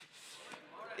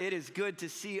It is good to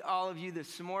see all of you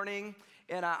this morning.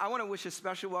 And I want to wish a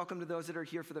special welcome to those that are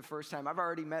here for the first time. I've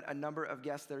already met a number of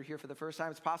guests that are here for the first time.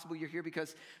 It's possible you're here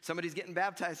because somebody's getting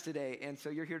baptized today, and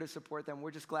so you're here to support them. We're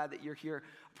just glad that you're here,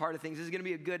 part of things. This is going to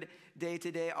be a good day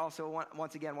today. Also,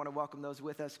 once again, want to welcome those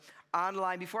with us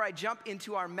online. Before I jump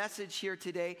into our message here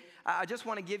today, I just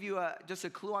want to give you just a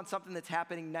clue on something that's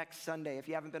happening next Sunday, if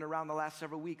you haven't been around the last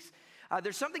several weeks.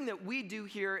 There's something that we do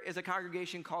here as a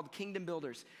congregation called Kingdom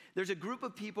Builders. There's a group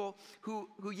of people who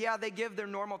they give their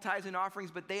normal tithes and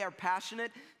offerings, but they are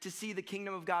passionate to see the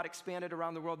kingdom of God expanded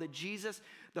around the world, that Jesus,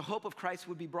 the hope of Christ,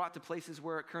 would be brought to places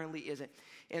where it currently isn't.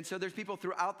 And so there's people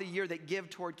throughout the year that give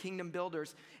toward Kingdom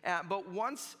Builders. But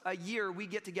once a year, we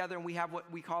get together and we have what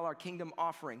we call our Kingdom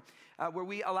Offering, where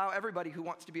we allow everybody who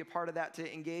wants to be a part of that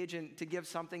to engage and to give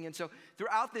something. And so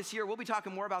throughout this year, we'll be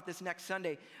talking more about this next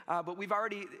Sunday, but we've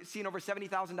already seen over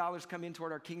 $70,000 come in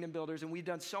toward our Kingdom Builders, and we've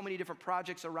done so many different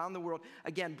projects around the world,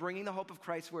 again, bringing the hope of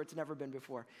Christ where it's never been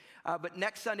before. But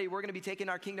next Sunday, we're going to be taking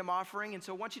our Kingdom Offering, and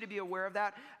so I want you to be aware of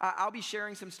that. I'll be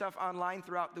sharing some stuff online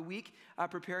throughout the week,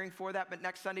 preparing for that, but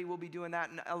next Sunday, we'll be doing that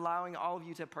and allowing all of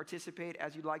you to participate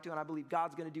as you'd like to, and I believe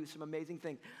God's going to do some amazing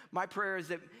things. My prayer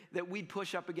is that we'd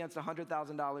push up against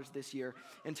 $100,000 this year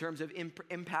in terms of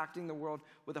impacting the world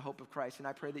with the hope of Christ, and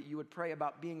I pray that you would pray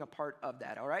about being a part of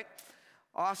that, all right?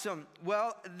 Awesome.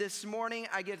 Well, this morning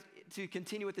I get to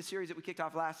continue with the series that we kicked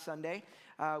off last Sunday.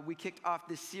 We kicked off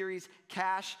this series,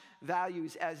 Cash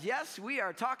Values, as yes, we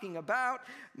are talking about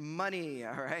money,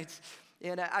 all right?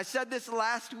 And I said this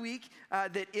last week,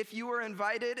 that if you were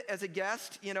invited as a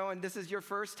guest, and this is your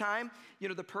first time,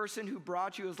 the person who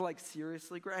brought you is like,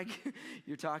 seriously, Greg,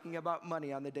 you're talking about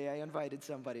money on the day I invited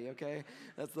somebody, okay?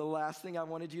 That's the last thing I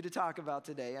wanted you to talk about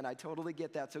today, and I totally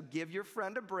get that. So give your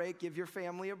friend a break, give your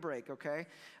family a break, okay?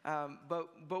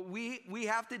 But we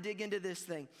have to dig into this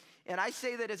thing. And I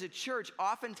say that as a church,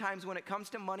 oftentimes when it comes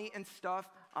to money and stuff,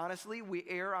 honestly, we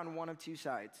err on one of two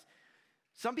sides.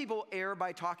 Some people err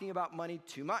by talking about money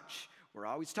too much. We're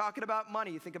always talking about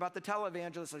money. You think about the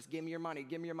televangelist, like, give me your money,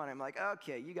 give me your money. I'm like,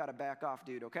 okay, you got to back off,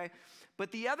 dude, okay?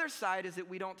 But the other side is that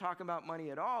we don't talk about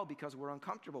money at all because we're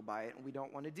uncomfortable by it and we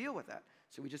don't want to deal with that.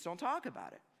 So we just don't talk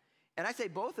about it. And I say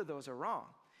both of those are wrong.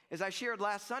 As I shared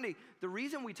last Sunday, the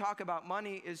reason we talk about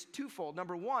money is twofold.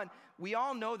 Number one, we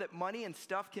all know that money and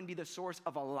stuff can be the source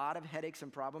of a lot of headaches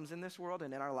and problems in this world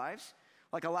and in our lives.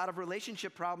 Like a lot of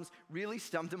relationship problems really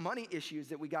stem to money issues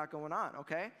that we got going on,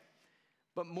 okay?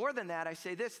 But more than that, I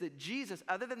say this, that Jesus,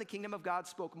 other than the kingdom of God,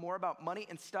 spoke more about money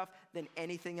and stuff than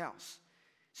anything else.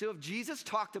 So if Jesus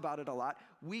talked about it a lot,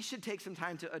 we should take some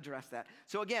time to address that.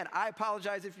 So again, I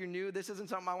apologize if you're new. This isn't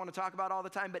something I want to talk about all the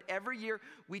time, but every year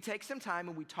we take some time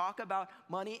and we talk about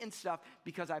money and stuff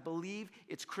because I believe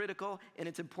it's critical and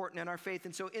it's important in our faith.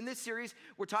 And so in this series,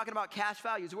 we're talking about cash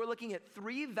values. We're looking at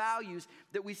 3 values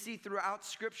that we see throughout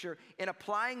Scripture and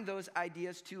applying those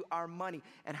ideas to our money.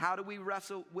 And how do we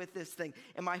wrestle with this thing?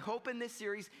 And my hope in this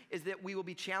series is that we will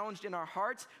be challenged in our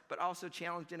hearts, but also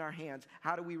challenged in our hands.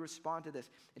 How do we respond to this?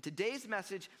 And today's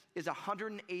message is a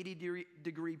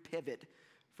 180-degree pivot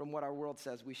from what our world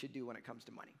says we should do when it comes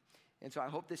to money. And so I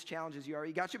hope this challenges you.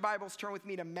 You got your Bibles? Turn with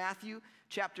me to Matthew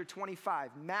chapter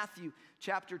 25. Matthew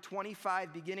chapter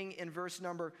 25, beginning in verse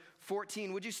number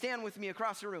 14. Would you stand with me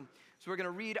across the room? So we're going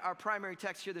to read our primary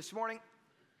text here this morning.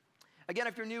 Again,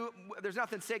 if you're new, there's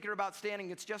nothing sacred about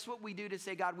standing. It's just what we do to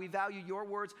say, God, we value your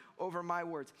words over my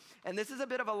words. And this is a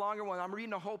bit of a longer one. I'm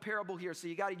reading a whole parable here, so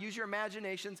you got to use your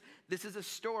imaginations. This is a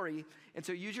story, and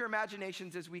so use your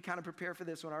imaginations as we kind of prepare for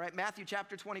this one, all right? Matthew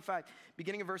chapter 25,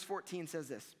 beginning of verse 14 says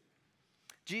this.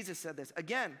 Jesus said this,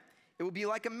 again, it will be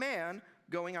like a man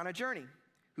going on a journey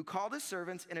who called his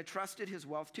servants and entrusted his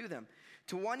wealth to them.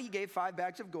 To one he gave 5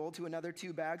 bags of gold, to another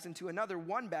 2 bags, and to another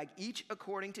 1 bag, each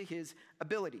according to his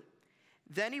ability.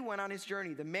 Then he went on his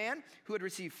journey. The man who had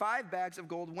received 5 bags of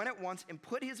gold went at once and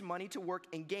put his money to work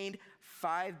and gained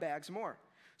 5 bags more.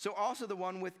 So also the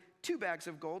one with 2 bags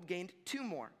of gold gained 2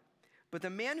 more. But the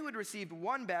man who had received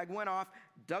 1 bag went off,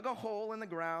 dug a hole in the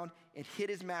ground, and hid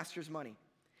his master's money.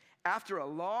 After a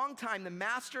long time, the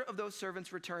master of those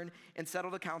servants returned and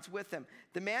settled accounts with them.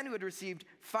 The man who had received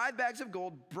 5 bags of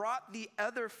gold brought the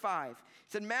other 5.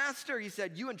 He said, Master, he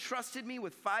said, you entrusted me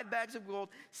with 5 bags of gold.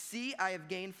 See, I have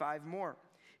gained 5 more.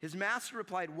 His master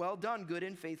replied, well done, good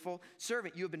and faithful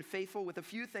servant. You have been faithful with a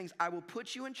few things. I will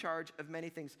put you in charge of many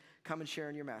things. Come and share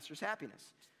in your master's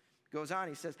happiness. Goes on,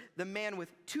 he says, the man with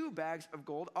 2 bags of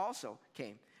gold also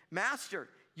came. Master,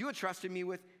 you entrusted me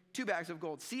with 2 bags of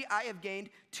gold. See, I have gained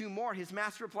 2 more. His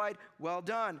master replied, well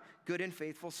done, good and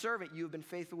faithful servant. You have been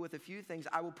faithful with a few things.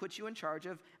 I will put you in charge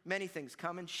of many things.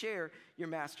 Come and share your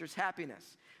master's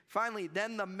happiness. Finally,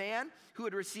 then the man who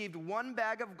had received 1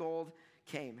 bag of gold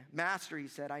came. Master, he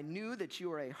said, I knew that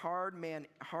you are a hard man,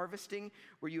 harvesting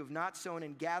where you have not sown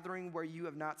and gathering where you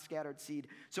have not scattered seed.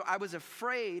 So I was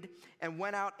afraid and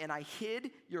went out and I hid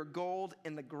your gold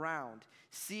in the ground.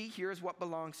 See, here's what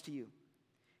belongs to you.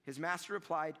 His master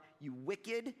replied, you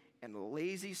wicked and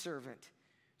lazy servant.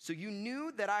 So you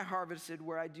knew that I harvested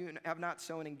where I have not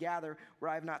sown and gather where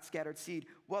I have not scattered seed.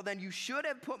 Well, then you should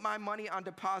have put my money on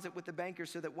deposit with the banker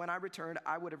so that when I returned,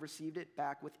 I would have received it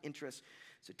back with interest.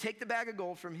 So take the bag of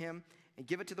gold from him and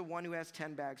give it to the one who has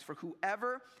 10 bags. For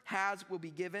whoever has will be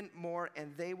given more,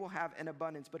 and they will have an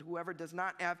abundance. But whoever does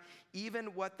not have, even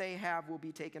what they have will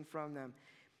be taken from them.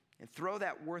 And throw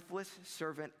that worthless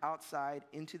servant outside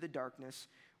into the darkness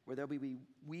where there will be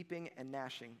weeping and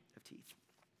gnashing of teeth.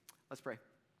 Let's pray.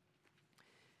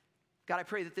 God, I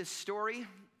pray that this story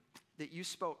that you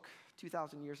spoke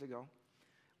 2,000 years ago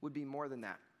would be more than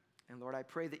that. And Lord, I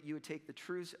pray that you would take the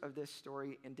truths of this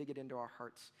story and dig it into our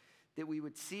hearts, that we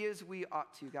would see as we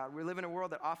ought to, God. We live in a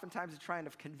world that oftentimes is trying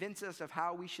to convince us of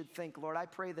how we should think. Lord, I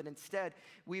pray that instead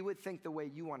we would think the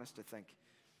way you want us to think.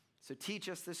 So teach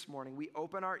us this morning. We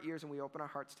open our ears and we open our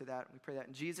hearts to that. We pray that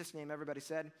in Jesus' name. Everybody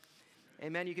said,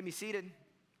 amen. You can be seated.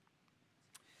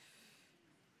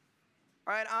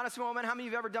 All right, honest moment. How many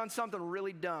of you have ever done something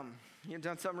really dumb? You've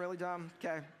done something really dumb?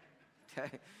 Okay.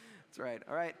 That's right.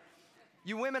 All right.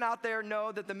 You women out there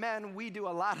know that the men, we do a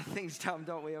lot of things dumb,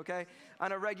 don't we, okay?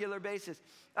 On a regular basis.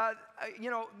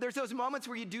 There's those moments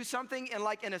where you do something and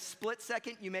like in a split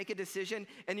second, you make a decision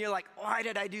and you're like, why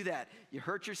did I do that? You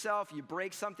hurt yourself, you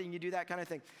break something, you do that kind of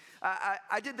thing.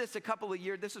 I did this a couple of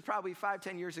years, this was probably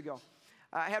 5-10 years ago.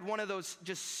 I had one of those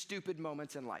just stupid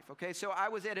moments in life, okay? So I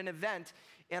was at an event,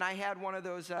 and I had one of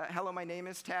those hello, my name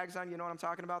is tags on. You know what I'm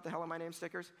talking about, the hello, my name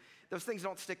stickers? Those things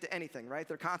don't stick to anything, right?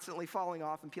 They're constantly falling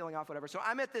off and peeling off, whatever. So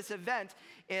I'm at this event,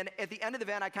 and at the end of the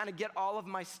event, I kind of get all of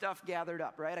my stuff gathered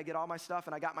up, right? I get all my stuff,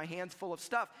 and I got my hands full of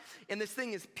stuff, and this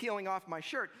thing is peeling off my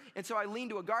shirt. And so I lean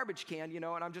to a garbage can, and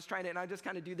I'm just trying to, and I just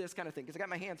kind of do this kind of thing, because I got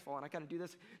my hands full, and I kind of do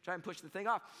this, try and push the thing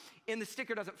off. And the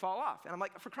sticker doesn't fall off. And I'm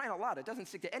like, for crying out loud, it doesn't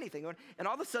stick to anything. And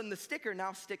all of a sudden, the sticker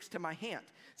now sticks to my hand.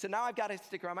 So now I've got a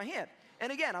sticker on my hand.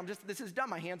 And again, this is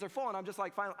dumb. My hands are full, and I'm just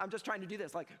like, finally, I'm just trying to do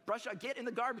this. Like, get in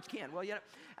the garbage can. Well,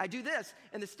 I do this,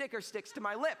 and the sticker sticks to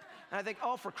my lip. And I think,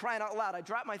 oh, for crying out loud. I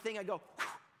drop my thing, I go,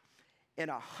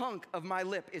 and a hunk of my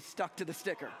lip is stuck to the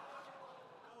sticker.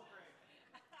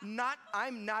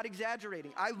 I'm not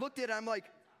exaggerating. I looked at it, I'm like,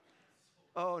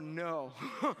 oh no.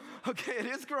 Okay, it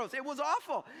is gross. It was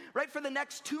awful. Right, for the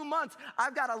next 2 months,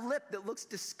 I've got a lip that looks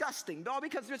disgusting. All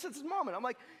because there's this moment. I'm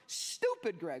like,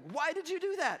 stupid, Greg. Why did you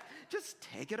do that? Just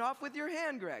take it off with your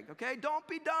hand, Greg, okay? Don't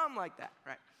be dumb like that,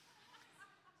 right?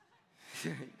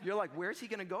 You're like, where's he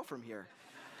going to go from here?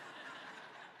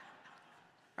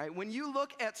 Right, when you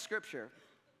look at Scripture,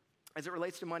 as it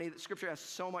relates to money, Scripture has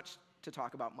so much to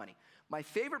talk about money. My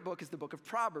favorite book is the book of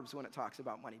Proverbs when it talks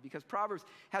about money, because Proverbs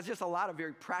has just a lot of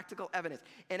very practical evidence.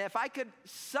 And if I could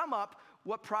sum up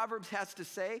what Proverbs has to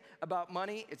say about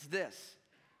money, it's this: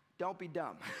 don't be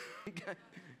dumb.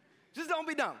 Just don't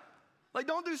be dumb. Like,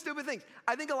 don't do stupid things.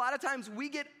 I think a lot of times we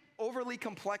get overly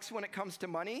complex when it comes to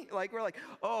money. Like, we're like,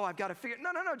 oh, I've got to figure.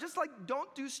 No. Just like,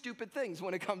 don't do stupid things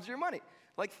when it comes to your money.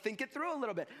 Like, think it through a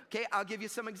little bit. Okay, I'll give you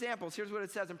some examples. Here's what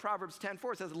it says in Proverbs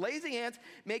 10:4. It says, lazy hands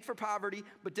make for poverty,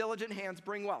 but diligent hands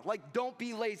bring wealth. Like, don't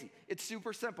be lazy. It's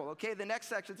super simple. Okay, the next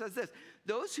section says this: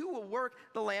 those who will work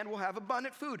the land will have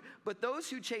abundant food, but those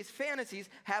who chase fantasies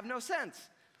have no sense.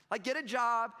 Like, get a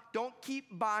job. Don't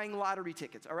keep buying lottery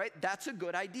tickets, all right? That's a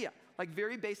good idea. Like,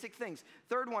 very basic things.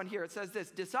 Third one here, it says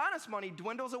this: dishonest money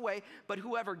dwindles away, but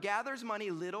whoever gathers money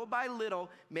little by little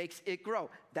makes it grow.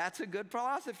 That's a good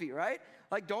philosophy, right?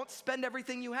 Like, don't spend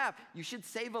everything you have. You should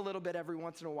save a little bit every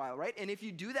once in a while, right? And if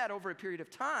you do that over a period of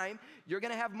time, you're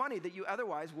going to have money that you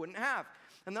otherwise wouldn't have.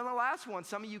 And then the last one,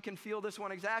 some of you can feel this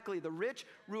one exactly: the rich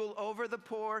rule over the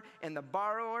poor, and the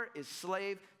borrower is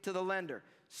slave to the lender.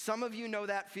 Some of you know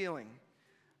that feeling.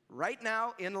 Right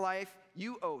now in life,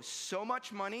 you owe so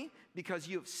much money because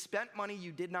you have spent money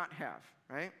you did not have,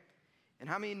 right? And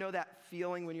how many know that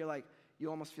feeling when you're like, you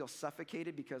almost feel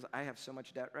suffocated because I have so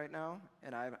much debt right now,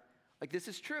 and this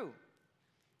is true.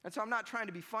 And so I'm not trying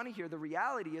to be funny here. The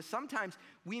reality is sometimes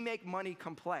we make money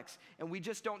complex, and we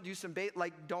just don't do some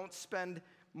don't spend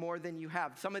more than you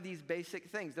have. Some of these basic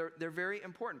things, they're very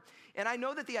important. And I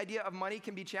know that the idea of money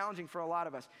can be challenging for a lot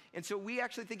of us. And so we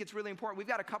actually think it's really important. We've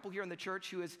got a couple here in the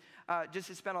church who has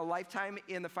just spent a lifetime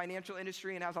in the financial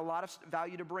industry and has a lot of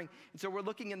value to bring. And so we're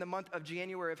looking in the month of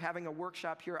January of having a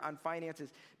workshop here on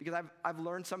finances because I've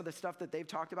learned some of the stuff that they've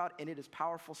talked about, and it is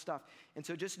powerful stuff. And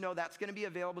so just know that's going to be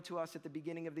available to us at the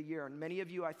beginning of the year. And many of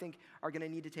you, I think, are going to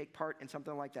need to take part in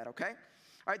something like that, okay?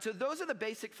 All right, so those are the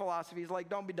basic philosophies, like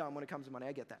don't be dumb when it comes to money.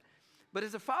 I get that. But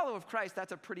as a follower of Christ,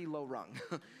 that's a pretty low rung.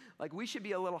 Like we should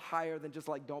be a little higher than just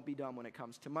like don't be dumb when it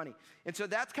comes to money. And so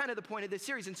that's kind of the point of this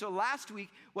series. And so last week,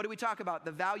 what did we talk about?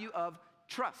 The value of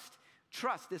trust.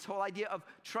 Trust, this whole idea of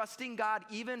trusting God,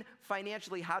 even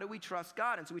financially. How do we trust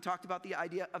God? And so we talked about the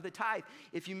idea of the tithe.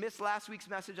 If you missed last week's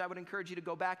message, I would encourage you to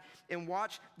go back and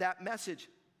watch that message.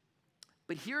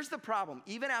 But here's the problem,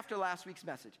 even after last week's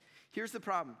message. Here's the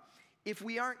problem. If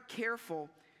we aren't careful,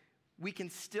 we can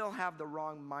still have the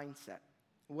wrong mindset.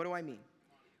 What do I mean?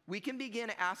 We can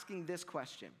begin asking this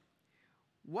question.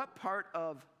 What part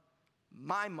of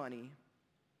my money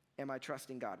am I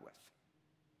trusting God with?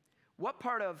 What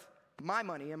part of my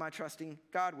money am I trusting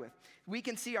God with? We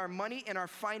can see our money and our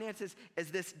finances as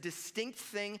this distinct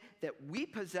thing that we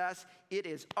possess. It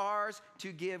is ours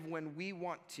to give when we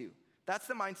want to. That's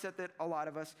the mindset that a lot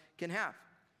of us can have.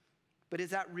 But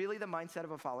is that really the mindset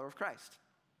of a follower of Christ?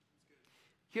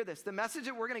 Hear this. The message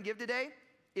that we're going to give today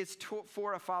is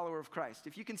for a follower of Christ.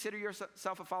 If you consider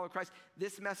yourself a follower of Christ,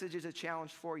 this message is a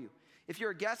challenge for you. If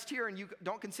you're a guest here and you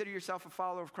don't consider yourself a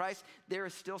follower of Christ, there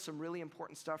is still some really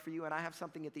important stuff for you, and I have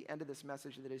something at the end of this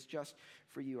message that is just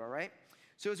for you, all right?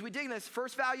 So as we dig in this,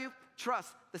 first value,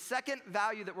 trust. The second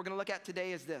value that we're going to look at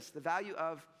today is this, the value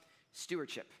of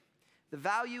stewardship. The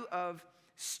value of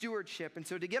stewardship. And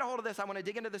so to get a hold of this, I want to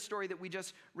dig into the story that we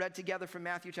just read together from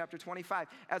Matthew chapter 25.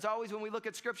 As always, when we look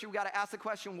at scripture, we got to ask the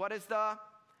question, what is the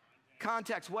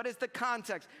context? What is the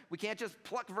context? We can't just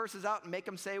pluck verses out and make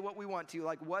them say what we want to.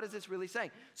 Like, what is this really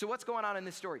saying? So what's going on in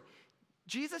this story?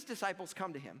 Jesus' disciples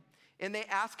come to him and they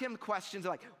ask him questions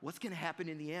like, what's going to happen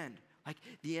in the end? Like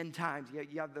the end times.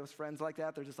 You have those friends like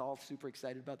that. They're just all super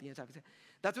excited about the end times.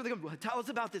 That's what they go, well, tell us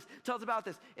about this. Tell us about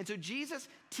this. And so Jesus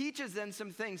teaches them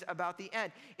some things about the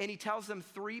end. And he tells them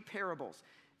 3 parables,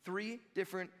 3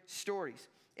 different stories.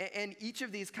 And each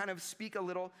of these kind of speak a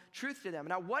little truth to them.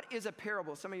 Now, what is a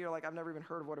parable? Some of you are like, I've never even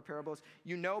heard of what a parable is.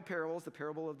 You know parables, the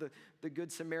parable of the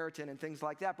Good Samaritan and things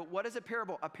like that. But what is a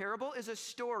parable? A parable is a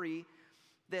story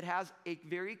that has a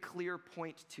very clear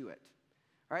point to it.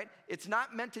 Right? It's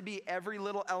not meant to be every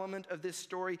little element of this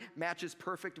story matches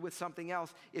perfect with something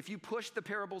else. If you push the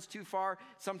parables too far,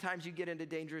 sometimes you get into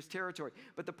dangerous territory.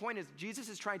 But the point is, Jesus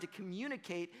is trying to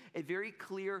communicate a very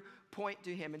clear point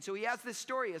to him. And so he has this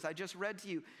story, as I just read to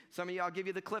you. Some of you, I'll give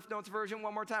you the Cliff Notes version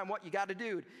one more time. What you got to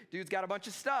do? Dude's got a bunch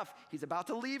of stuff. He's about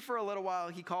to leave for a little while.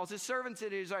 He calls his servants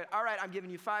in. He's like, all right, I'm giving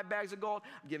you 5 bags of gold.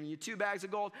 I'm giving you 2 bags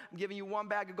of gold. I'm giving you 1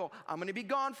 bag of gold. I'm going to be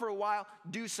gone for a while.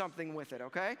 Do something with it,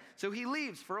 okay? So he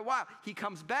leaves for a while. He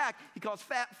comes back. He calls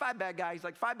 5 bag guy. He's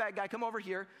like, 5 bag guy, come over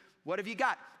here. What have you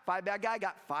got? 5 bag guy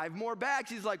got 5 more bags.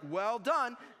 He's like, well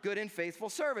done, good and faithful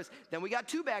service. Then we got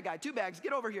 2 bag guy, 2 bags,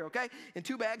 get over here, okay? And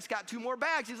 2 bags got 2 more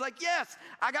bags. He's like, yes,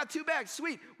 I got 2 bags,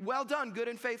 sweet, well done, good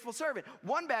and faithful servant.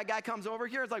 1 bag guy comes over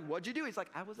here. He's like, what'd you do? He's like,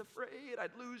 I was afraid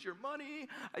I'd lose your money.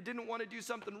 I didn't want to do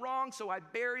something wrong, so I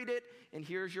buried it, and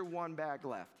here's your 1 bag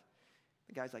left.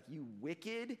 The guy's like, you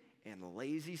wicked and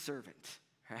lazy servant,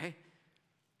 right?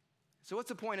 So what's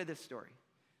the point of this story?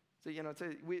 So,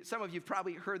 some of you have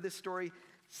probably heard this story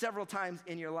several times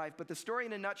in your life, but the story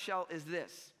in a nutshell is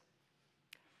this.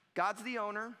 God's the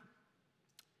owner,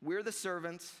 we're the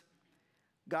servants,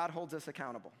 God holds us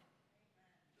accountable.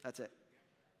 That's it.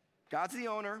 God's the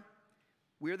owner,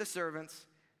 we're the servants,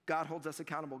 God holds us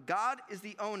accountable. God is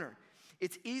the owner.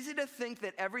 It's easy to think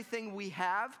that everything we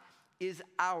have is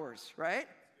ours, right?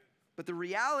 But the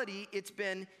reality, it's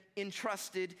been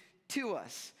entrusted to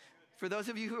us. For those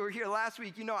of you who were here last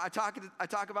week, I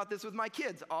talk about this with my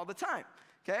kids all the time,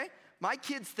 okay? My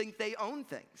kids think they own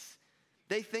things.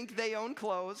 They think they own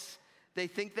clothes. They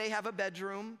think they have a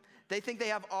bedroom. They think they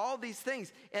have all these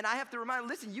things. And I have to remind them,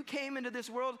 listen, you came into this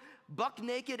world buck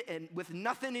naked and with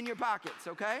nothing in your pockets,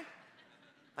 okay?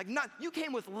 You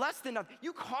came with less than nothing.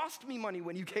 You cost me money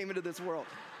when you came into this world.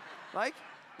 Right?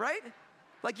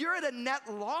 You're at a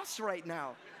net loss right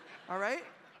now, all right?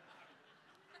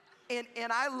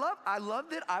 And I love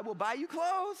that I will buy you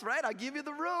clothes, right? I give you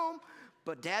the room,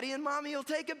 but daddy and mommy will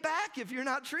take it back if you're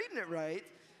not treating it right,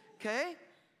 okay?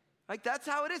 That's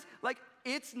how it is.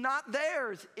 It's not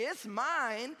theirs, it's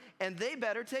mine, and they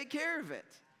better take care of it,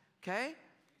 okay?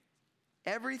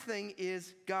 Everything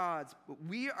is God's, but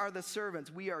we are the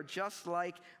servants. We are just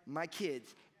like my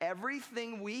kids.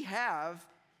 Everything we have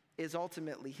is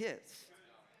ultimately his.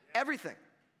 Everything.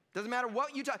 Doesn't matter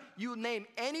what you name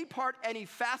any part, any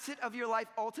facet of your life,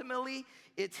 ultimately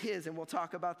it's his. And we'll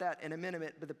talk about that in a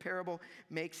minute, but the parable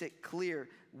makes it clear.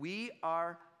 We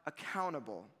are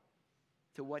accountable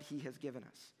to what he has given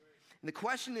us. And the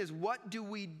question is, what do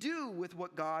we do with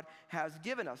what God has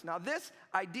given us? Now, this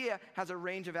idea has a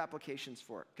range of applications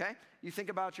for it, okay? You think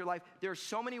about your life. There are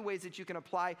so many ways that you can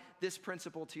apply this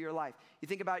principle to your life. You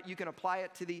think about it, you can apply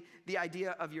it to the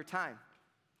idea of your time.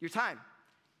 Your time.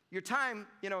 Your time,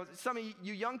 some of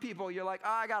you young people, you're like,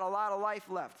 I got a lot of life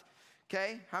left,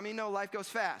 okay? How many know life goes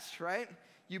fast, right?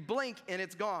 You blink and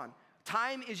it's gone.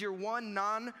 Time is your one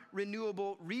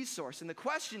non-renewable resource. And the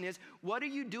question is, what are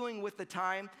you doing with the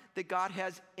time that God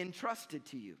has entrusted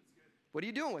to you? What are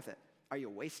you doing with it? Are you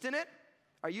wasting it?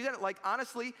 Are you like,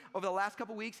 honestly, over the last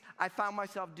couple weeks, I found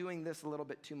myself doing this a little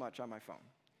bit too much on my phone,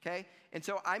 okay? And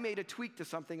so I made a tweak to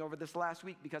something over this last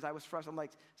week because I was frustrated. I'm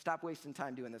like, stop wasting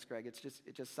time doing this, Greg. It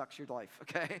just sucks your life,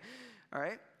 okay? All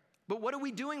right? But what are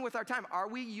we doing with our time? Are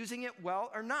we using it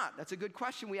well or not? That's a good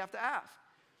question we have to ask.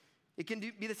 It can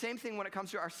be the same thing when it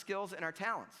comes to our skills and our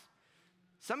talents.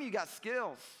 Some of you got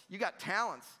skills. You got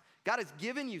talents. God has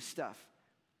given you stuff.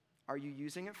 Are you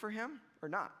using it for him or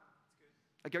not?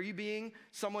 Like, are you being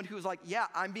someone who's like, yeah,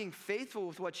 I'm being faithful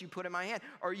with what you put in my hand?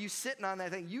 Or are you sitting on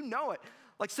that thing? You know it.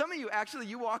 Like some of you, actually,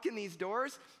 you walk in these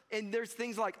doors and there's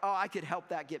things like, oh, I could help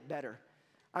that get better.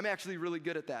 I'm actually really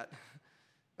good at that.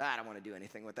 I don't want to do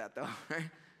anything with that though, right?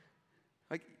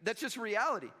 Like, that's just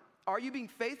reality. Are you being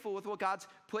faithful with what God's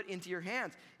put into your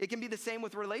hands? It can be the same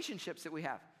with relationships that we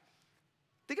have.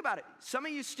 Think about it. Some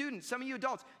of you students, some of you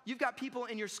adults, you've got people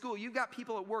in your school, you've got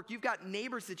people at work, you've got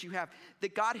neighbors that you have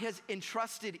that God has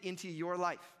entrusted into your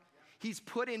life. He's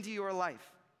put into your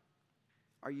life.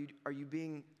 Are you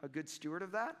being a good steward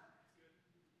of that?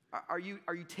 Are you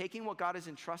taking what God has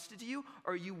entrusted to you,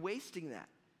 or are you wasting that?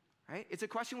 Right? It's a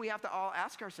question we have to all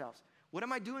ask ourselves. What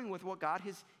am I doing with what God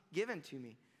has given to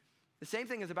me? The same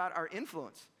thing is about our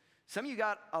influence. Some of you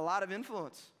got a lot of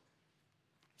influence.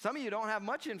 Some of you don't have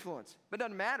much influence, but it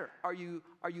doesn't matter. Are you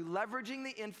leveraging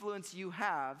the influence you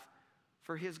have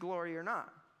for his glory or not?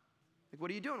 Like, what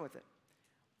are you doing with it?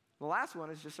 The last one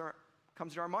is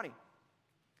comes to our money.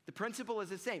 The principle is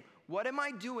the same. What am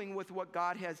I doing with what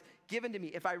God has given to me?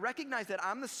 If I recognize that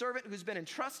I'm the servant who's been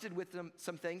entrusted with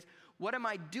some things, what am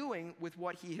I doing with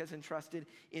what he has entrusted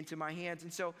into my hands?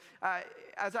 And so,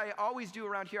 as I always do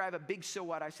around here, I have a big so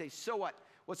what. I say, so what?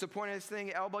 What's the point of this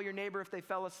thing? Elbow your neighbor if they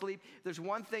fell asleep. There's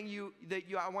one thing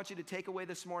I want you to take away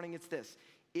this morning. It's this.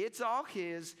 It's all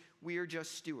his. We're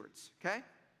just stewards, okay?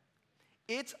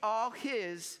 It's all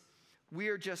his.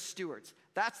 We're just stewards.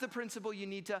 That's the principle you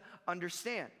need to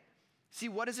understand. See,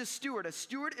 what is a steward? A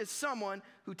steward is someone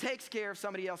who takes care of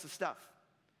somebody else's stuff.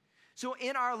 So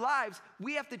in our lives,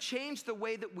 we have to change the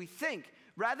way that we think.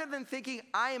 Rather than thinking,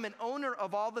 I am an owner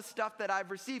of all the stuff that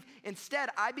I've received, instead,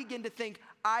 I begin to think,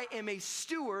 I am a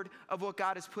steward of what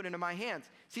God has put into my hands.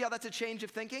 See how that's a change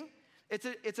of thinking? It's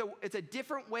a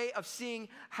different way of seeing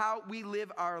how we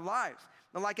live our lives.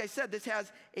 Now, like I said, this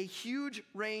has a huge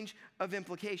range of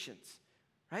implications.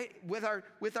 Right? With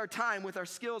our time, with our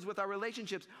skills, with our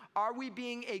relationships, are we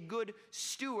being a good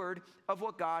steward of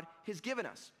what God has given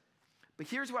us? But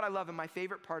here's what I love, and my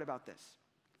favorite part about this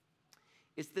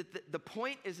is that the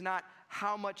point is not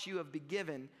how much you have been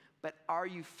given, but are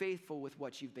you faithful with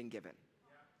what you've been given?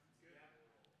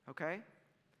 Okay?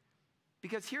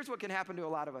 Because here's what can happen to a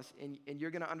lot of us, and you're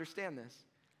going to understand this.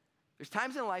 There's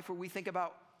times in life where we think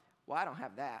about, well, I don't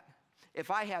have that.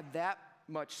 If I had that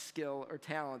much skill or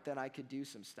talent, then I could do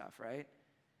some stuff, right?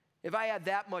 If I had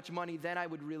that much money, then I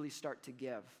would really start to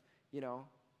give,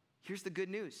 Here's the good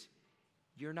news.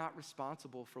 You're not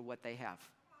responsible for what they have.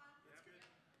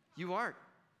 You aren't.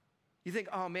 You think,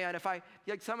 oh man, if I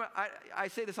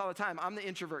say this all the time, I'm the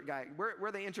introvert guy.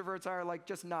 Where the introverts are, like,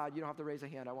 just nod. You don't have to raise a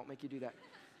hand. I won't make you do that.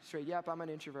 Straight, yep, I'm an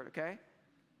introvert, okay?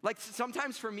 Like,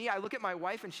 sometimes for me, I look at my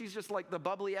wife and she's just like the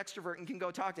bubbly extrovert and can go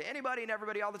talk to anybody and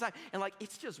everybody all the time. And like,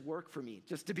 it's just work for me,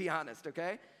 just to be honest,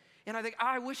 okay? And I think,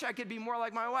 I wish I could be more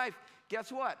like my wife.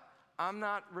 Guess what? I'm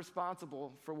not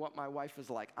responsible for what my wife is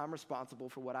like. I'm responsible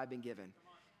for what I've been given.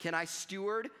 Can I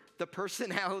steward the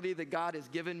personality that God has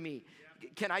given me?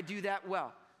 Can I do that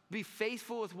well? Be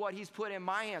faithful with what he's put in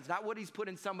my hands, not what he's put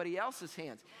in somebody else's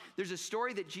hands. There's a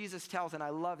story that Jesus tells, and I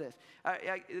love this.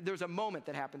 There's a moment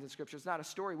that happens in Scripture. It's not a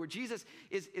story, where Jesus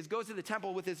goes to the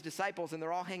temple with his disciples, and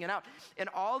they're all hanging out. And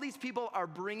all these people are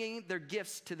bringing their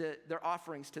gifts their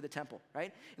offerings to the temple,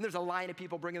 right? And there's a line of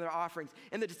people bringing their offerings.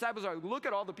 And the disciples are like, look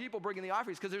at all the people bringing the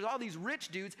offerings, because there's all these rich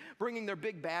dudes bringing their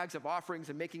big bags of offerings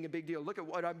and making a big deal. Look at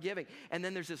what I'm giving. And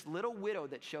then there's this little widow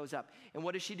that shows up. And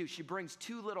what does she do? She brings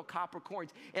 2 little copper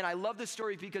coins. And I love this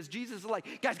story because Jesus is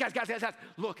like, guys,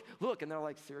 look. And they're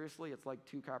like, seriously? It's like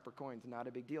 2 copper coins. Not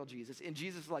a big deal, Jesus. And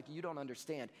Jesus is like, you don't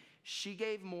understand. She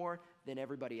gave more than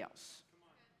everybody else.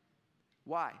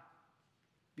 Why?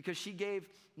 Because she gave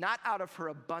not out of her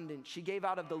abundance. She gave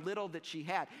out of the little that she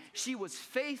had. She was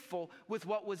faithful with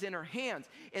what was in her hands.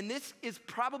 And this is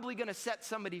probably going to set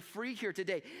somebody free here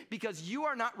today, because you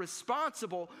are not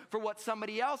responsible for what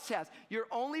somebody else has. You're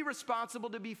only responsible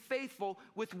to be faithful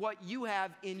with what you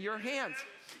have in your hands.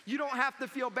 You don't have to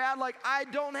feel bad like, I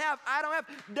don't have.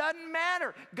 Doesn't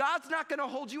matter. God's not going to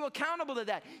hold you accountable to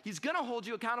that. He's going to hold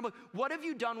you accountable. What have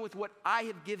you done with what I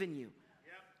have given you?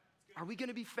 Are we going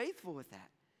to be faithful with that?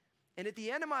 And at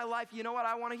the end of my life, you know what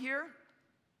I want to hear?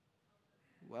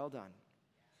 Well done,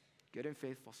 good and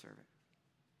faithful servant.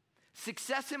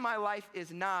 Success in my life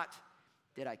is not,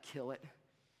 did I kill it?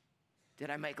 Did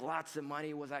I make lots of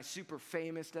money? Was I super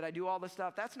famous? Did I do all this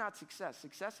stuff? That's not success.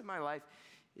 Success in my life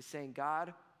is saying,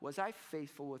 God, was I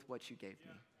faithful with what you gave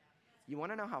me? You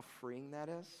want to know how freeing that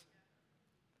is?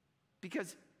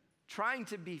 Because trying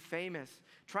to be famous,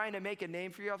 trying to make a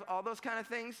name for yourself, all those kind of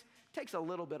things, takes a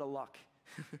little bit of luck.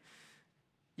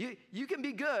 You can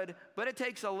be good, but it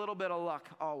takes a little bit of luck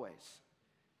always.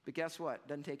 But guess what? It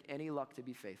doesn't take any luck to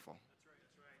be faithful.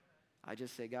 That's right. I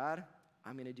just say, God,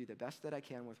 I'm going to do the best that I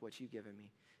can with what you've given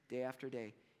me day after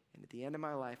day. And at the end of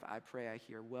my life, I pray I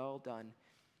hear, well done,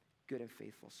 good and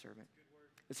faithful servant.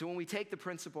 And so when we take the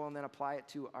principle and then apply it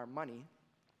to our money,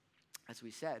 as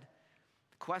we said,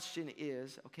 the question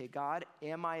is, okay, God,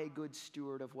 am I a good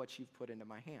steward of what you've put into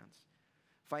my hands?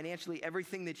 Financially,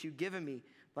 everything that you've given me,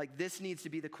 like, this needs to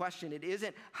be the question. It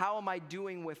isn't, how am I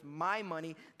doing with my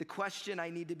money? The question I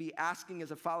need to be asking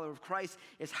as a follower of Christ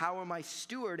is, how am I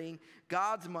stewarding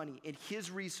God's money and his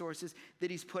resources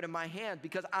that he's put in my hand?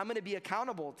 Because I'm going to be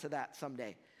accountable to that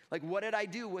someday. Like, what did I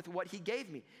do with what he gave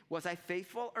me? Was I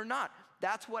faithful or not?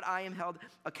 That's what I am held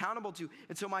accountable to.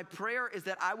 And so my prayer is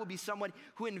that I will be someone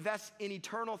who invests in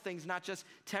eternal things, not just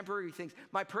temporary things.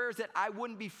 My prayer is that I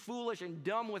wouldn't be foolish and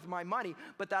dumb with my money,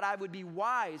 but that I would be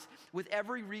wise with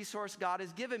every resource God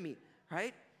has given me,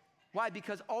 right? Why?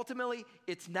 Because ultimately,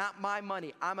 it's not my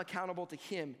money. I'm accountable to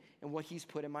him and what he's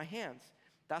put in my hands.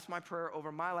 That's my prayer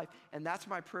over my life, and that's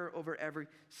my prayer over every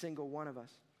single one of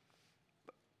us.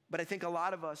 But I think a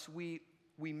lot of us, we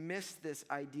miss this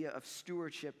idea of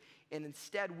stewardship, and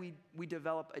instead we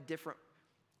develop a different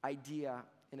idea,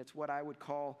 and it's what I would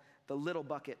call the little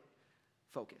bucket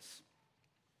focus.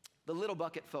 The little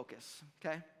bucket focus,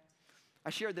 okay? I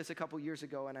shared this a couple years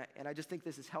ago, and I just think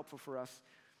this is helpful for us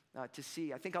to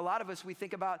see. I think a lot of us, we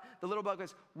think about the little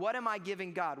buckets. What am I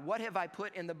giving God? What have I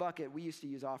put in the bucket? We used to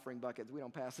use offering buckets. We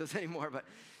don't pass those anymore, but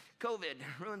COVID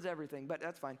ruins everything, but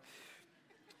that's fine.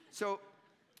 So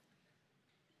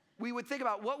we would think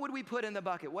about, what would we put in the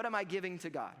bucket? What am I giving to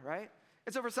God, right?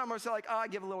 And so for some of us, like, oh, I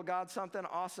give a little God something,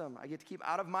 awesome. I get to keep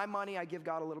out of my money. I give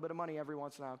God a little bit of money every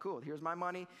once in a while. Cool, here's my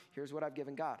money. Here's what I've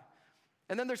given God.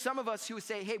 And then there's some of us who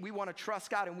say, hey, we want to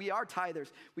trust God, and we are tithers.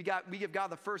 We give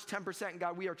God the first 10%, and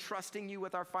God, we are trusting you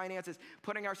with our finances,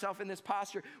 putting ourselves in this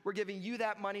posture. We're giving you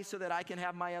that money so that I can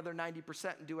have my other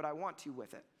 90% and do what I want to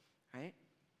with it, right?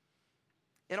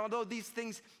 And although these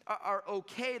things are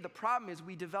okay, the problem is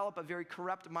we develop a very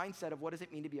corrupt mindset of what does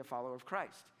it mean to be a follower of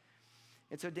Christ.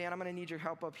 And so, Dan, I'm going to need your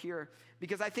help up here,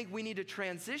 because I think we need to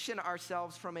transition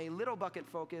ourselves from a little bucket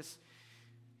focus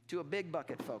to a big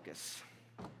bucket focus.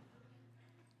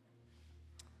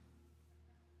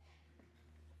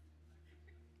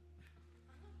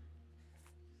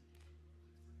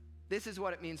 This is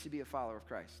what it means to be a follower of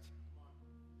Christ.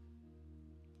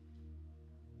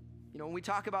 You know, when we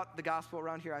talk about the gospel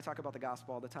around here, I talk about the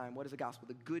gospel all the time. What is the gospel?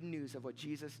 The good news of what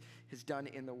Jesus has done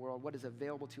in the world, what is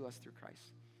available to us through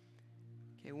Christ.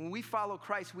 Okay, when we follow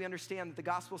Christ, we understand that the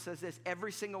gospel says this: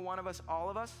 every single one of us, all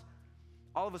of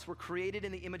us were created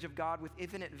in the image of God with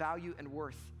infinite value and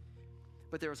worth.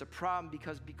 But there is a problem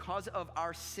because of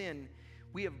our sin,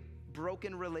 we have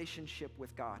broken relationship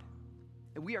with God.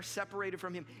 And we are separated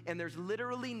from him, and there's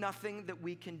literally nothing that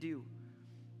we can do.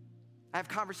 I have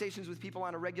conversations with people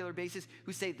on a regular basis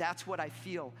who say, that's what I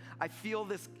feel. I feel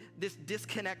this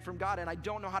disconnect from God, and I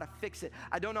don't know how to fix it.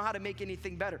 I don't know how to make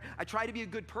anything better. I try to be a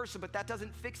good person, but that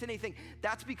doesn't fix anything.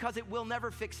 That's because it will never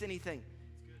fix anything.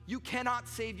 You cannot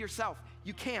save yourself.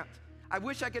 You can't. I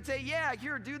wish I could say, yeah,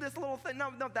 here, do this little thing.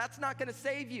 No, that's not going to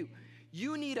save you.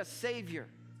 You need a Savior.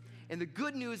 And the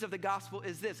good news of the gospel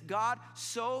is this: God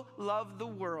so loved the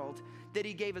world that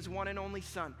he gave his one and only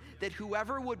Son, that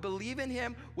whoever would believe in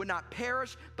him would not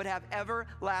perish, but have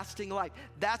everlasting life.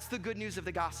 That's the good news of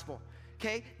the gospel,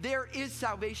 okay? There is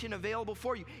salvation available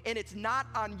for you, and it's not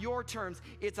on your terms,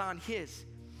 it's on his.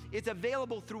 It's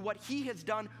available through what he has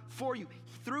done for you,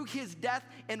 through his death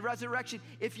and resurrection.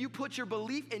 If you put your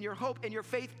belief and your hope and your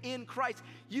faith in Christ,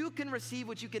 you can receive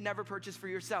what you can never purchase for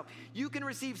yourself. You can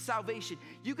receive salvation.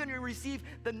 You can receive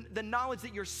the knowledge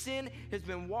that your sin has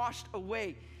been washed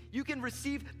away. You can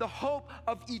receive the hope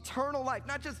of eternal life,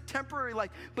 not just temporary life,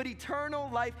 but eternal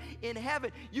life in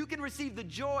heaven. You can receive the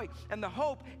joy and the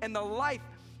hope and the life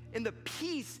and the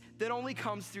peace that only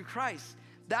comes through Christ.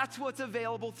 That's what's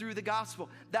available through the gospel.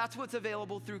 That's what's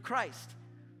available through Christ.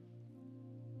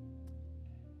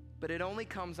 But it only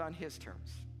comes on his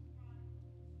terms.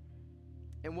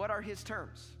 And what are his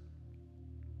terms?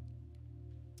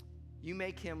 You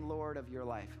make him Lord of your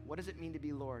life. What does it mean to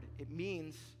be Lord? It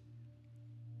means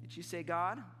that you say,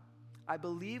 God, I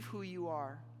believe who you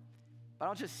are, but I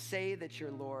don't just say that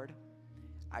you're Lord.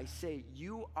 I say,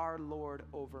 you are Lord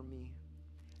over me,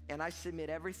 and I submit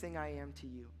everything I am to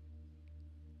you.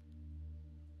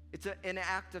 It's an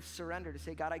act of surrender to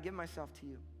say, God, I give myself to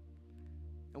you.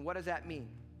 And what does that mean?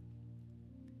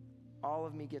 All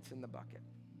of me gets in the bucket.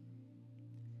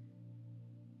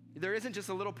 There isn't just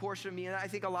a little portion of me, and I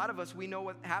think a lot of us, we know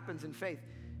what happens in faith.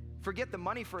 Forget the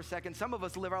money for a second. Some of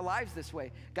us live our lives this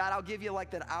way. God, I'll give you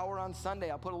like that hour on Sunday.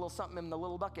 I'll put a little something in the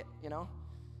little bucket, you know?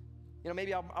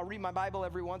 Maybe I'll read my Bible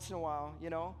every once in a while,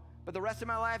 But the rest of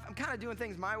my life, I'm kind of doing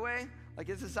things my way. Like,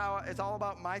 this is how it's all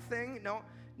about my thing.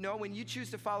 No, when you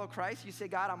choose to follow Christ, you say,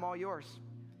 God, I'm all yours.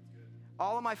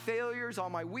 All of my failures,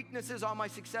 all my weaknesses, all my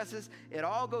successes, it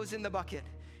all goes in the bucket.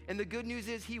 And the good news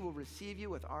is he will receive you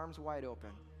with arms wide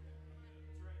open.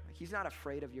 Like, he's not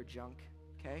afraid of your junk,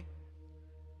 okay?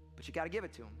 But you got to give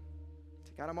it to him.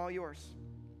 Say, God, I'm all yours.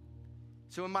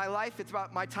 So in my life, it's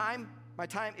about my time. My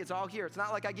time, it's all here. It's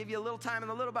not like I give you a little time in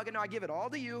the little bucket. No, I give it all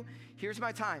to you. Here's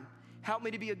my time. Help me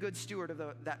to be a good steward of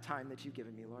that time that you've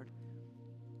given me, Lord.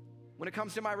 When it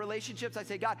comes to my relationships, I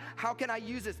say, God, how can I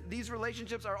use this? These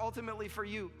relationships are ultimately for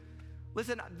you.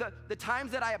 Listen, the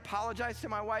times that I apologize to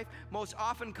my wife most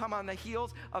often come on the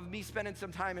heels of me spending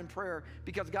some time in prayer,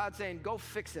 because God's saying, go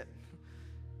fix it.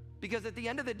 Because at the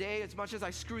end of the day, as much as I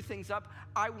screw things up,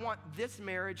 I want this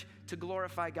marriage to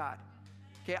glorify God.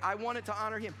 Okay, I want it to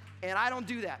honor him. And I don't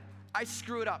do that. I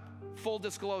screw it up, full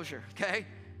disclosure, okay?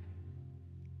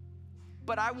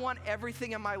 But I want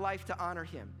everything in my life to honor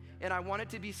him. And I want it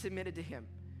to be submitted to him.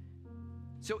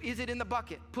 So is it in the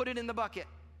bucket? Put it in the bucket.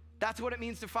 That's what it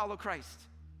means to follow Christ.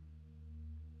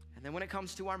 And then when it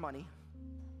comes to our money,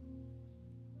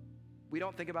 we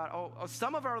don't think about,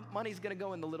 some of our money is going to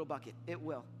go in the little bucket. It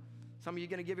will. Some of you are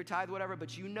going to give your tithe, whatever,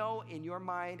 but you know in your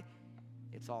mind,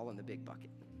 it's all in the big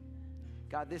bucket.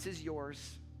 God, this is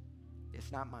yours.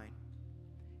 It's not mine.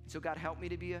 So God, help me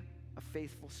to be a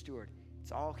faithful steward.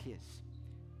 It's all his.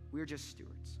 We're just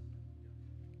stewards.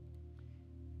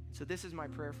 So this is my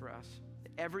prayer for us,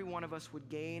 that every one of us would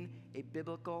gain a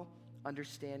biblical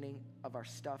understanding of our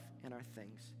stuff and our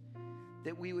things,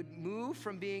 that we would move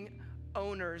from being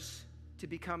owners to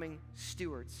becoming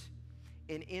stewards,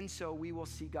 and in so we will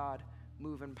see God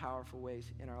move in powerful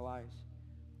ways in our lives.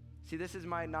 See, this is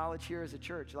my knowledge here as a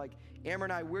church. Like, Amber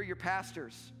and I, we're your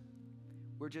pastors.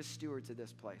 We're just stewards of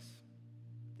this place.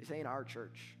 This ain't our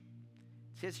church.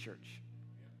 It's his church.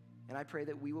 And I pray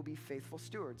that we will be faithful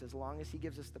stewards as long as he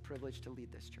gives us the privilege to lead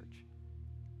this church.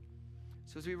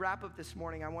 So as we wrap up this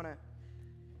morning,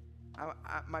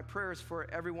 my prayer is for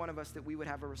every one of us that we would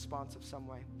have a response of some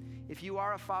way. If you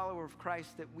are a follower of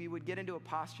Christ, that we would get into a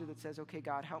posture that says, okay,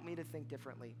 God, help me to think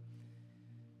differently.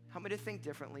 Help me to think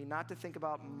differently, not to think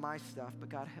about my stuff, but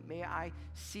God, may I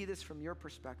see this from your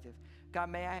perspective. God,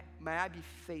 may I be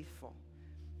faithful,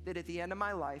 that at the end of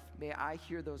my life, may I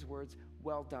hear those words,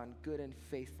 well done, good and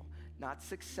faithful. Not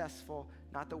successful,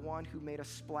 not the one who made a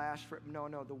splash. No,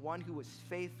 the one who was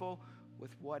faithful with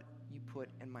what you put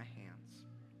in my hands.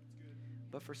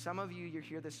 But for some of you, you're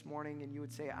here this morning and you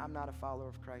would say, I'm not a follower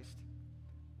of Christ.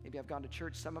 Maybe I've gone to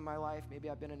church some of my life. Maybe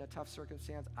I've been in a tough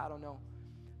circumstance. I don't know.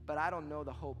 But I don't know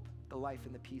the hope, the life,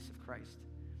 and the peace of Christ.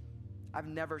 I've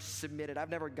never submitted. I've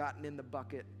never gotten in the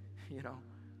bucket, In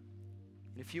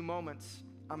a few moments,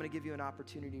 I'm going to give you an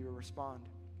opportunity to respond.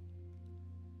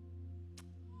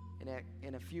 And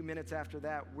in a few minutes after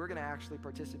that, we're going to actually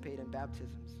participate in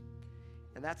baptisms.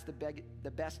 And that's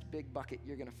the best big bucket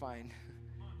you're going to find.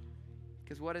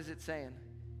 Because what is it saying?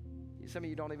 Some of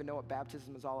you don't even know what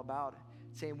baptism is all about.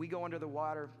 It's saying we go under the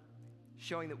water,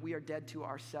 showing that we are dead to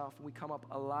ourselves, and we come up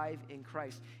alive in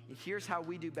Christ. And here's how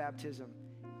we do baptism.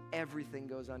 Everything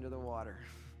goes under the water.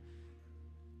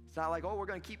 It's not like, oh, we're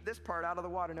going to keep this part out of the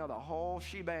water. No, the whole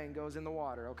shebang goes in the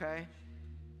water, okay?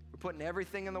 We're putting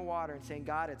everything in the water and saying,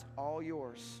 God, it's all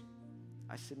yours.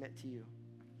 I submit to you.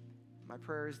 My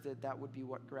prayer is that that would be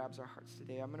what grabs our hearts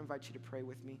today. I'm going to invite you to pray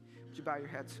with me. Would you bow your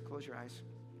heads, close your eyes?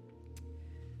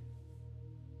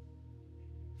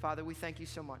 Father, we thank you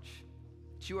so much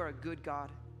that you are a good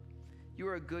God. You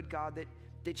are a good God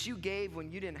that you gave when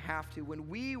you didn't have to. When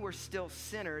we were still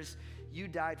sinners, you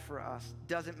died for us.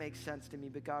 Doesn't make sense to me,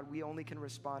 but God, we only can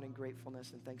respond in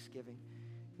gratefulness and thanksgiving.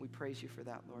 We praise you for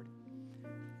that, Lord.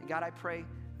 And God, I pray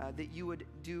that you would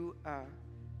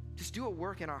just do a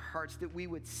work in our hearts, that we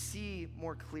would see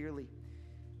more clearly.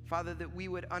 Father, that we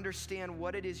would understand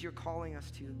what it is you're calling us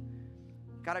to.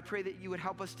 God, I pray that you would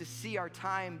help us to see our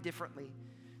time differently.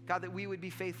 God, that we would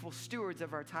be faithful stewards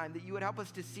of our time, that you would help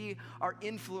us to see our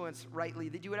influence rightly,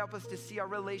 that you would help us to see our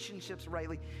relationships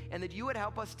rightly, and that you would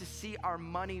help us to see our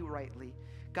money rightly.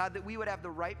 God, that we would have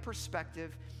the right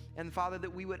perspective, and Father,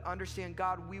 that we would understand,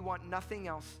 God, we want nothing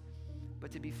else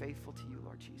but to be faithful to you,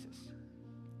 Lord Jesus.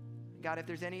 God, if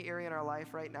there's any area in our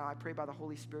life right now, I pray by the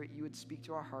Holy Spirit you would speak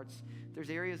to our hearts. If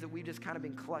there's areas that we've just kind of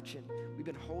been clutching, we've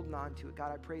been holding on to it,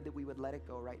 God, I pray that we would let it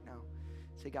go right now.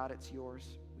 Say, God, it's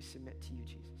yours. We submit to you,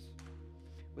 Jesus.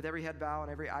 With every head bowed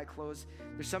and every eye closed,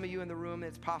 there's some of you in the room,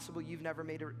 it's possible you've never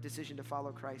made a decision to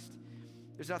follow Christ.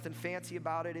 There's nothing fancy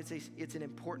about it. It's an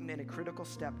important and a critical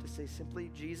step to say simply,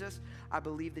 Jesus, I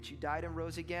believe that you died and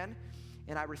rose again,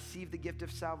 and I receive the gift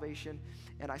of salvation,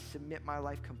 and I submit my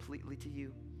life completely to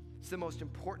you. It's the most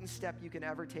important step you can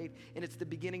ever take, and it's the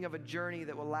beginning of a journey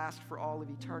that will last for all of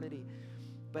eternity.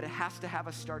 But it has to have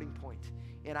a starting point,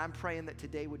 and I'm praying that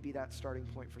today would be that starting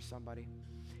point for somebody.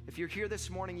 If you're here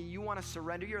this morning and you want to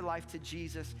surrender your life to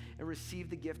Jesus and receive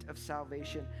the gift of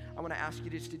salvation, I want to ask you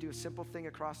just to do a simple thing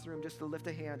across the room, just to lift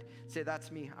a hand, say,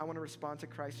 that's me. I want to respond to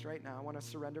Christ right now. I want to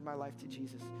surrender my life to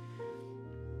Jesus.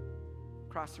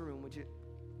 Across the room, would you?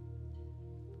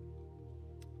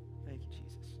 Thank you,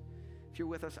 Jesus. If you're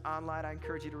with us online, I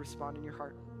encourage you to respond in your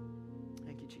heart.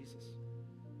 Thank you, Jesus.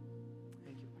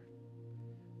 Thank you, Lord.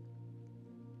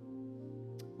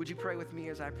 Would you pray with me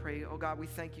as I pray? Oh God, we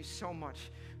thank you so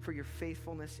much for your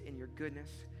faithfulness and your goodness.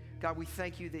 God, we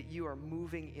thank you that you are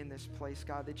moving in this place,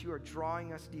 God, that you are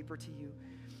drawing us deeper to you.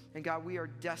 And God, we are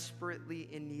desperately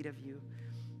in need of you.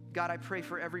 God, I pray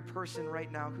for every person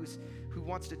right now who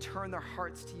wants to turn their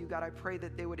hearts to you. God, I pray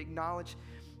that they would acknowledge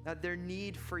their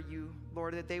need for you,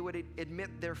 Lord, that they would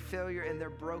admit their failure and their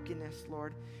brokenness,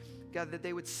 Lord. God, that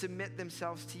they would submit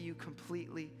themselves to you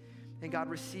completely. And God,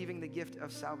 receiving the gift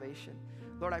of salvation.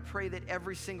 Lord, I pray that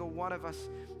every single one of us,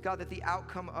 God, that the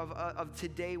outcome of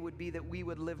today would be that we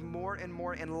would live more and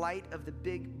more in light of the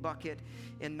big bucket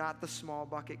and not the small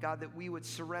bucket. God, that we would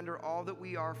surrender all that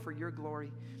we are for your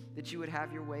glory, that you would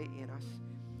have your way in us.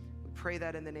 We pray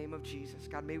that in the name of Jesus.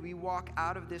 God, may we walk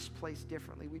out of this place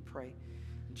differently, we pray.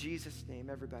 In Jesus' name,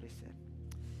 everybody said,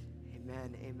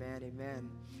 amen, amen, amen.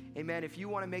 Amen. If you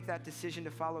want to make that decision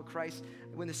to follow Christ,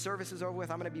 when the service is over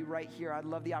with, I'm going to be right here. I'd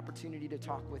love the opportunity to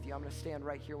talk with you. I'm going to stand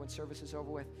right here when service is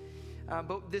over with.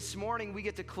 But this morning, we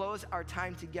get to close our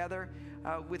time together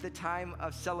with a time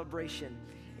of celebration.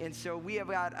 And so we have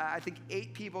got, I think,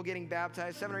 8 people getting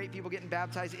baptized, 7 or 8 people getting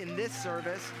baptized in this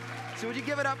service. So would you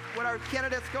give it up when our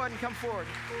candidates go ahead and come forward?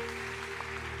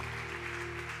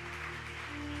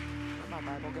 Where'd my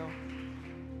Bible go?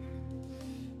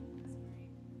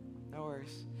 No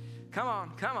worries. Come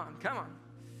on.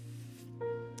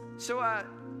 So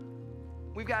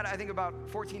we've got, I think, about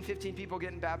 14, 15 people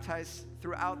getting baptized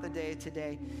throughout the day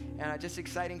today. And just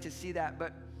exciting to see that.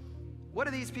 But what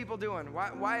are these people doing?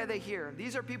 Why are they here?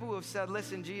 These are people who have said,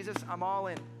 listen, Jesus, I'm all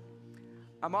in.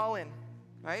 I'm all in,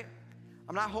 right?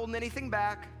 I'm not holding anything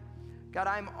back. God,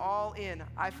 I'm all in.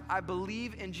 I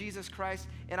believe in Jesus Christ,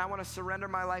 and I want to surrender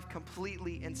my life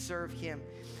completely and serve him.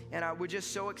 And we're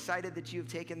just so excited that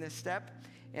you've taken this step.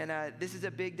 And this is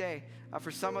a big day. For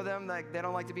some of them, they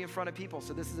don't like to be in front of people,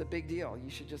 so this is a big deal. You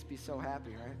should just be so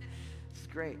happy, right? This is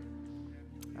great.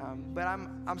 But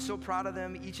I'm so proud of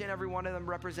them. Each and every one of them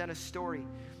represent a story.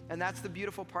 And that's the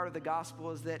beautiful part of the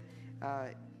gospel, is that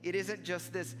it isn't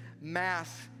just this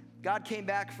mass. God came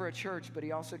back for a church, but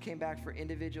he also came back for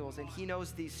individuals, and he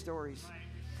knows these stories.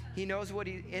 He knows what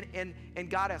and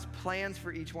God has plans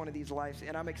for each one of these lives.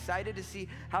 And I'm excited to see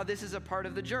how this is a part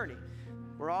of the journey.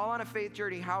 We're all on a faith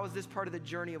journey. How is this part of the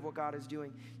journey of what God is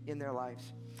doing in their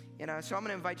lives? And so I'm going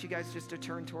to invite you guys just to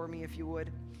turn toward me if you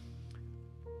would.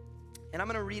 And I'm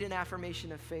going to read an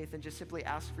affirmation of faith and just simply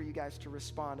ask for you guys to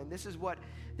respond. And this is what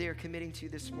they are committing to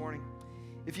this morning.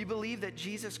 If you believe that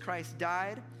Jesus Christ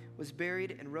died, was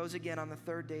buried, and rose again on the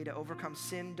third day to overcome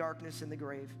sin, darkness, and the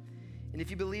grave, and if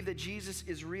you believe that Jesus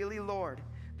is really Lord,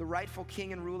 the rightful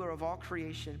King and ruler of all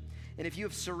creation, and if you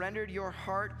have surrendered your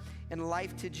heart and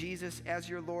life to Jesus as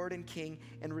your Lord and King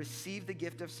and received the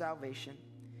gift of salvation,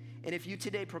 and if you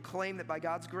today proclaim that by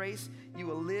God's grace you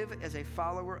will live as a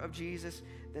follower of Jesus,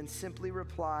 then simply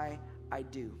reply, I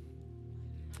do.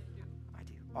 I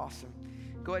do. Awesome.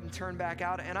 Go ahead and turn back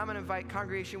out. And I'm going to invite,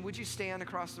 congregation, would you stand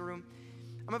across the room?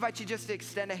 I'm going to invite you just to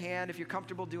extend a hand if you're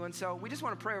comfortable doing so. We just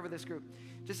want to pray over this group.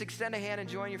 Just extend a hand and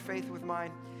join your faith with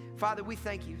mine. Father, we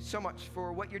thank you so much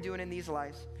for what you're doing in these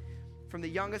lives. From the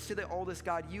youngest to the oldest,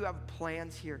 God, you have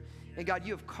plans here. And God,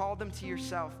 you have called them to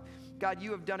yourself. God,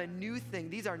 you have done a new thing.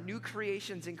 These are new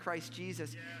creations in Christ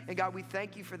Jesus. And God, we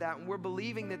thank you for that. And we're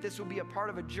believing that this will be a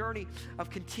part of a journey of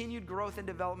continued growth and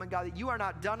development, God, that you are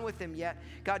not done with them yet.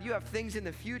 God, you have things in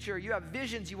the future. You have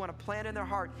visions you want to plant in their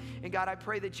heart. And God, I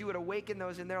pray that you would awaken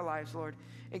those in their lives, Lord.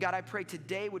 And God, I pray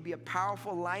today would be a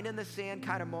powerful line in the sand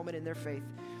kind of moment in their faith.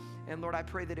 And Lord, I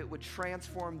pray that it would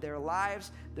transform their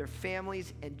lives, their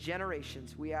families, and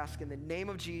generations. We ask in the name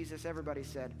of Jesus, everybody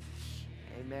said,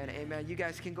 amen, amen. You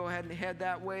guys can go ahead and head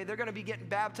that way. They're going to be getting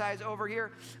baptized over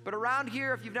here. But around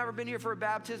here, if you've never been here for a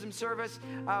baptism service,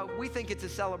 we think it's a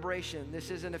celebration. This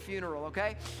isn't a funeral,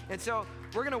 okay? And so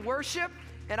we're going to worship,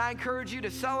 and I encourage you to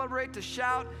celebrate, to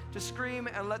shout, to scream,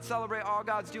 and let's celebrate all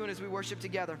God's doing as we worship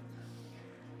together.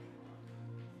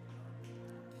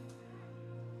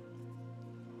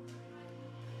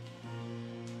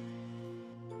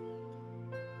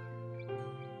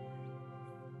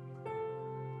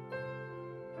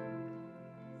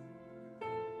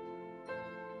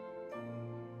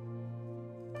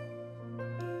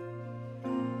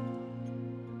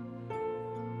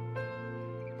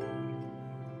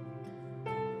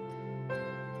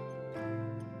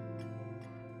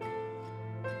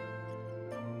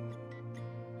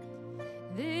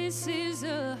 This is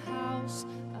a house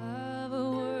of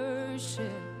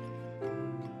worship.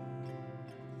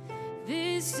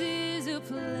 This is a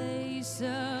place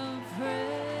of praise,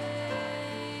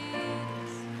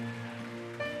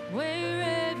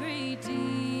 where every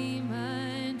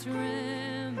demon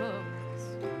trembles,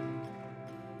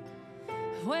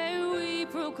 where we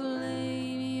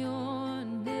proclaim your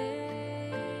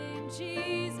name,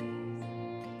 Jesus.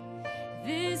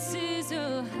 This is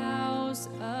a house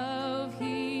of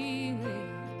healing.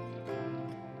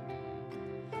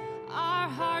 Our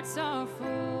hearts are full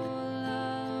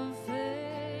of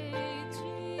faith,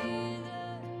 Jesus.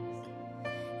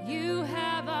 You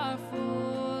have our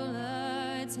full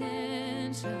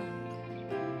attention.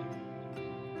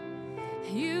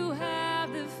 You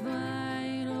have the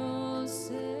final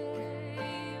say.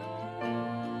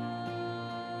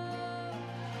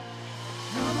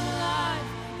 Come alive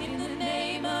in the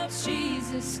name of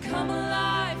Jesus. Come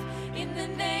alive in the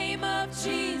name of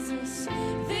Jesus.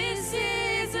 This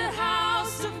is a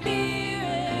house of miracles.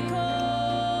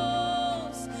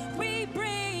 We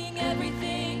bring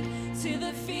everything to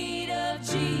the feet of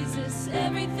Jesus.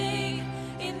 Everything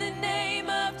in the name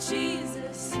of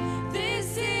Jesus.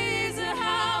 This is a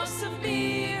house of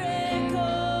miracles.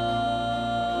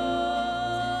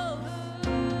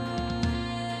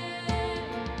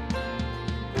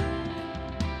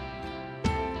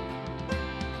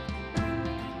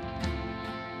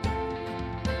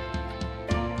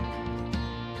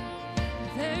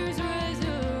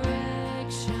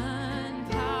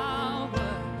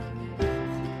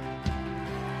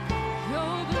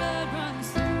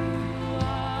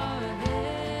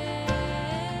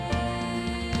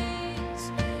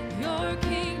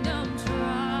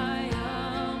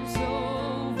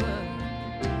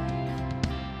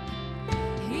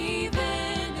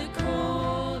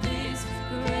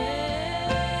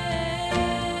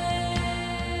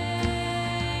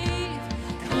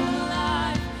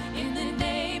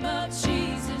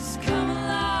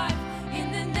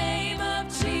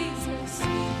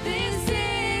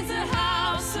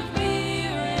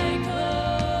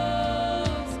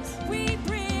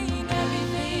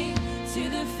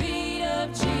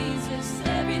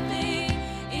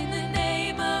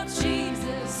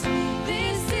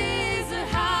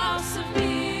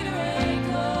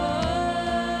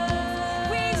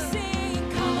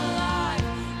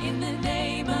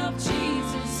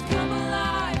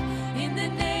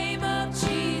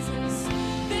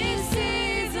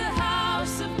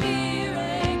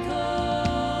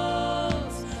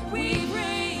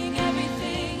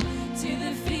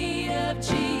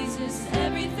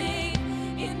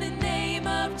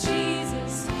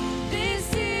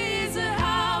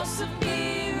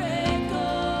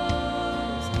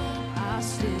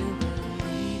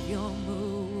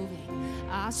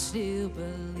 still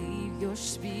believe you're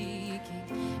speaking.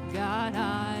 God,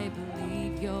 I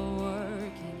believe you're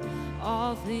working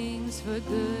all things for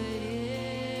good.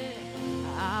 Yeah.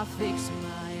 I fix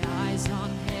my eyes on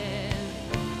heaven.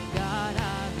 God,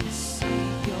 I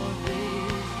receive your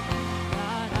vision.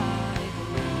 God, I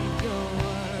believe you're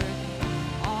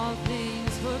working all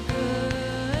things for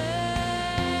good.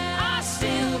 I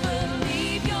still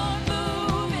believe you're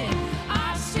moving.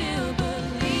 I still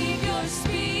believe you're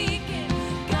speaking.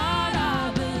 God,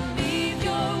 I believe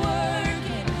you're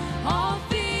working all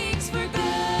things for good.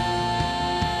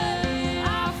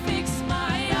 I fix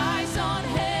my eyes on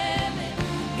heaven.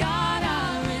 God,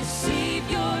 I receive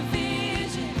your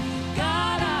vision.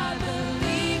 God, I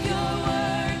believe you're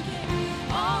working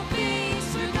all things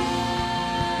for good.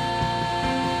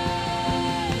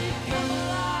 Come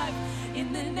alive in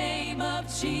the name of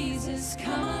Jesus.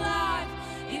 Come alive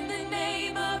in the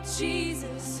name of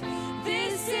Jesus.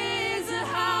 This is a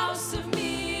house of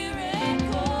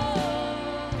miracles.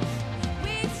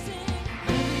 We sing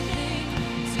everything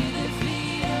to the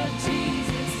feet of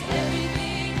Jesus.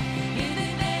 Everything in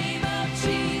the name of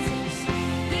Jesus.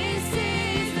 This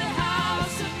is the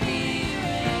house of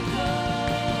miracles.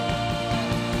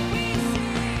 We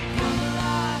sing, come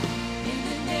alive in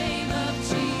the name of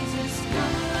Jesus.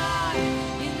 Come alive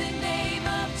in the name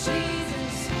of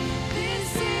Jesus. This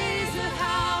is the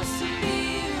house of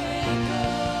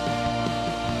miracles.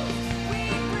 We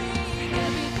bring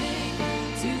everything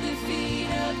to the feet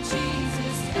of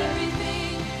Jesus.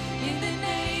 Everything in the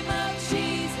name of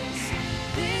Jesus.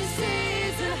 This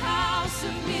is the house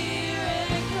of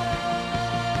miracles.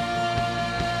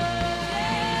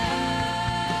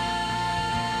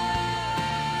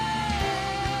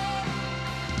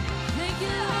 Thank you,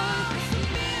 Lord, for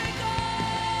some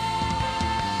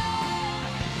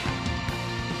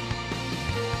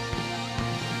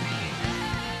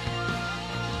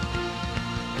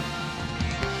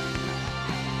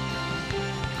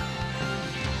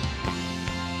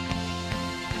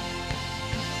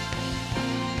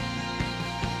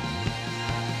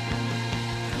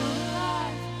Come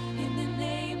alive in the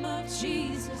name of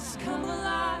Jesus. Come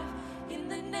alive in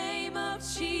the name of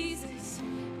Jesus.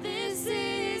 This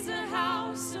is a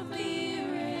house of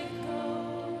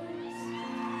miracles.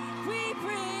 We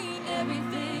bring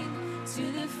everything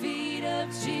to the feet of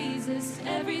Jesus.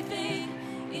 Everything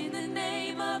in the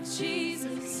name of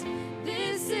Jesus.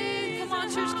 This is Come on,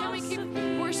 church, can we keep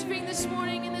worshiping this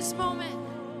morning in this moment?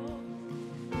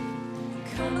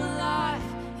 Come alive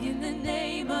in the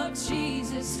name of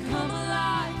Jesus. Come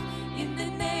alive in the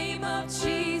name of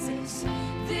Jesus.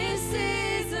 This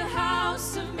is a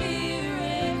house of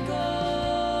miracles.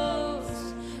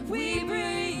 We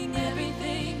bring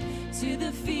everything to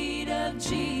the feet of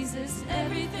Jesus.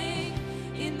 Everything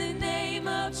in the name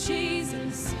of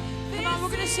Jesus. Come on, we're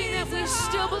going to sing that. We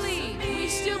still believe. We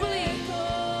still believe.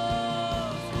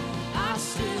 I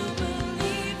still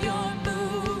believe you're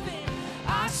moving.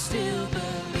 I still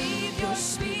believe you're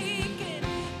speaking.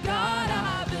 God,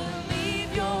 I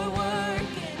believe you're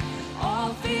working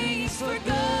all things for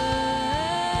good.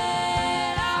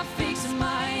 I fix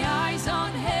my eyes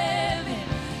on heaven.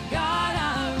 God,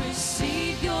 I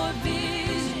receive your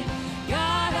vision.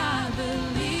 God, I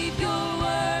believe you're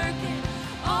working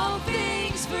all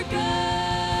things for good.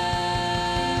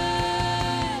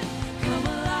 Come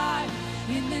alive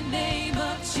in the name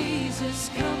of Jesus.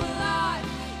 Come alive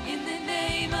in the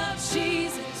name of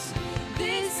Jesus.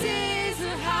 This is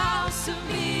a house of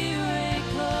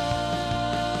miracles.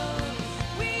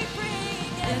 We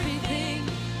bring everything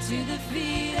to the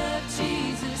feet of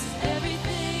Jesus.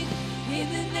 Everything in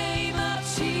the name of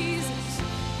Jesus.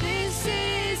 This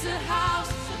is a house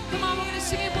of Come on, we're going to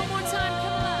sing it one more time.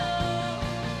 Come alive.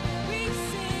 we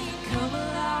sing, come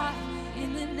alive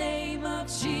in the name of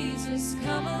Jesus.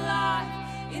 Come alive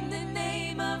in the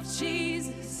name of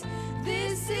Jesus.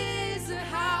 This is a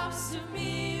house of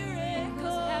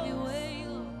miracles. Have your way,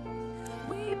 Lord.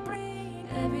 We bring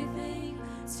everything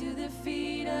to the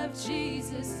feet of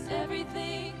Jesus.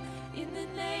 Everything in the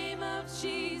name of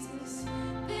Jesus.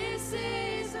 This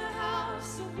is a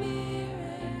house of miracles.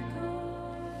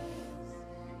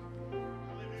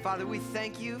 Father, we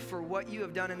thank you for what you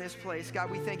have done in this place.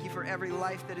 God, we thank you for every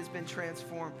life that has been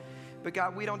transformed. But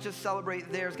God, we don't just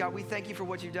celebrate theirs. God, we thank you for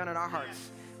what you've done in our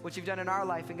hearts, what you've done in our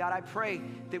life. And God, I pray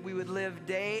that we would live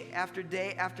day after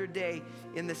day after day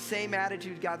in the same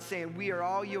attitude, God, saying, we are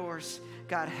all yours.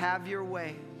 God, have your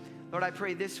way. Lord, I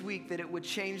pray this week that it would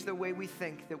change the way we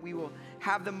think, that we will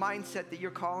have the mindset that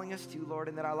you're calling us to, Lord,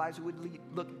 and that our lives would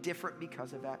look different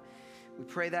because of that. We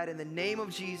pray that in the name of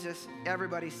Jesus.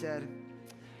 Everybody said,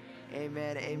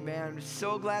 Amen, amen.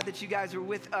 So glad that you guys are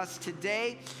with us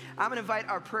today. I'm going to invite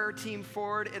our prayer team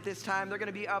forward at this time. They're going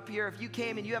to be up here. If you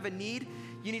came and you have a need,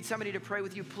 you need somebody to pray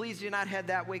with you, please do not head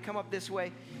that way. Come up this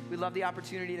way. We'd love the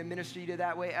opportunity to minister you to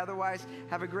that way. Otherwise,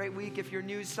 have a great week. If you're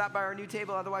new, stop by our new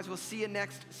table. Otherwise, we'll see you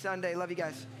next Sunday. Love you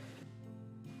guys.